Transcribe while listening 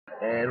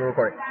And we're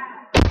recording.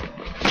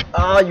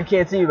 You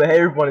can't see me, but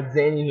hey everyone, it's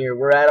Xanyin here.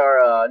 We're at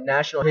our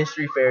National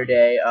History Fair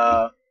day.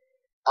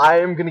 I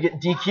am gonna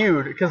get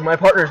DQ'd because my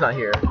partner's not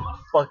here.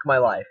 Fuck my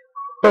life.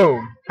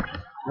 Boom.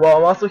 Well,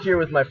 I'm also here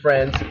with my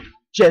friends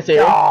Jesse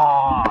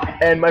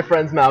and my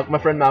friend Malcolm.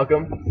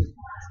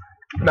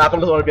 Malcolm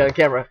doesn't want to be on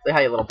camera. Say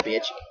hi, you little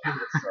bitch.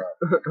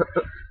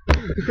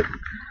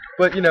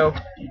 But you know,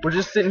 we're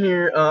just sitting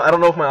here. I don't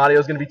know if my audio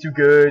is gonna be too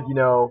good. You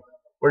know,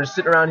 we're just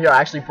sitting around here.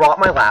 I actually brought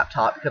my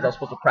laptop because I was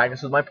supposed to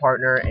practice with my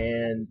partner,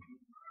 and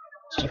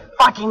she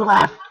fucking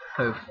left.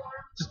 Poof.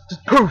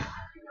 Just poof.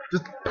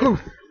 Just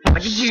poof. Like a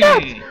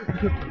genie.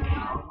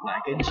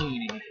 Like a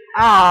genie.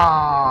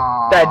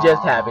 Ah. That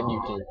just happened,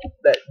 YouTube.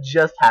 That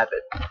just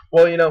happened.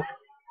 Well, you know.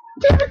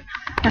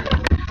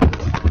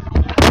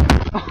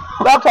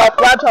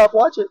 Laptop,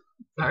 watch it.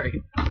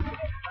 Sorry.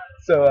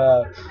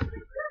 So,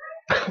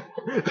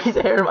 piece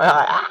of hair in my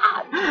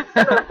eye.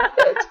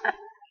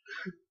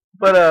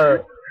 But,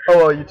 oh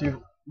well,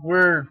 YouTube.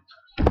 We're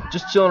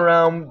just chilling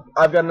around.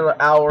 I've got another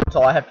hour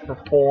until I have to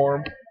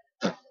perform,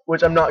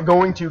 which I'm not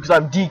going to because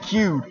I'm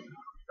DQ'd.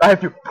 I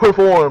have to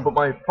perform, but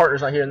my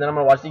partner's not here, and then I'm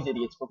gonna watch these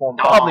idiots perform.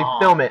 Probably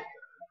film it.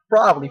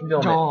 That's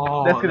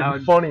gonna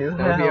be funny as hell.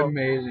 That would be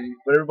amazing.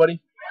 But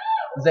everybody,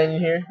 Xanyin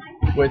here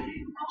with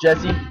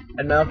Jesse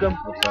and Malcolm.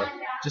 What's up?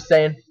 Just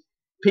saying,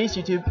 peace,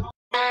 YouTube.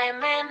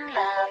 I'm in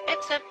love,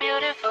 it's a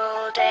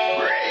beautiful day.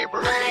 I'm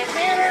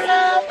in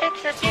love,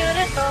 it's a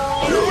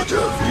beautiful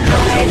day.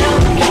 I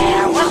don't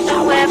care what the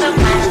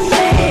weatherman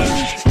says.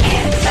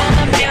 It's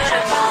a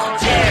beautiful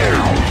day.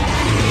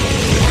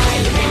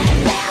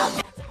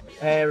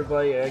 Hey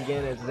everybody,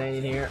 again it's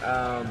Xanyin here.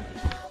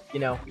 You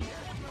know,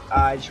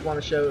 I just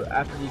want to show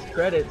after these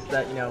credits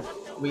that, you know,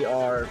 we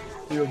were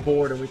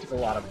bored and we took a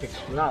lot of pictures.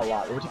 Not a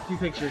lot, but we took a few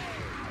pictures,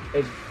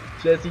 and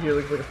Jesse here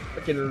looks like a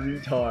freaking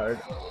retard.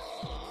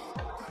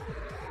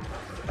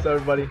 So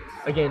everybody,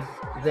 again,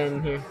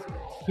 Xanyin here.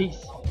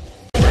 Peace.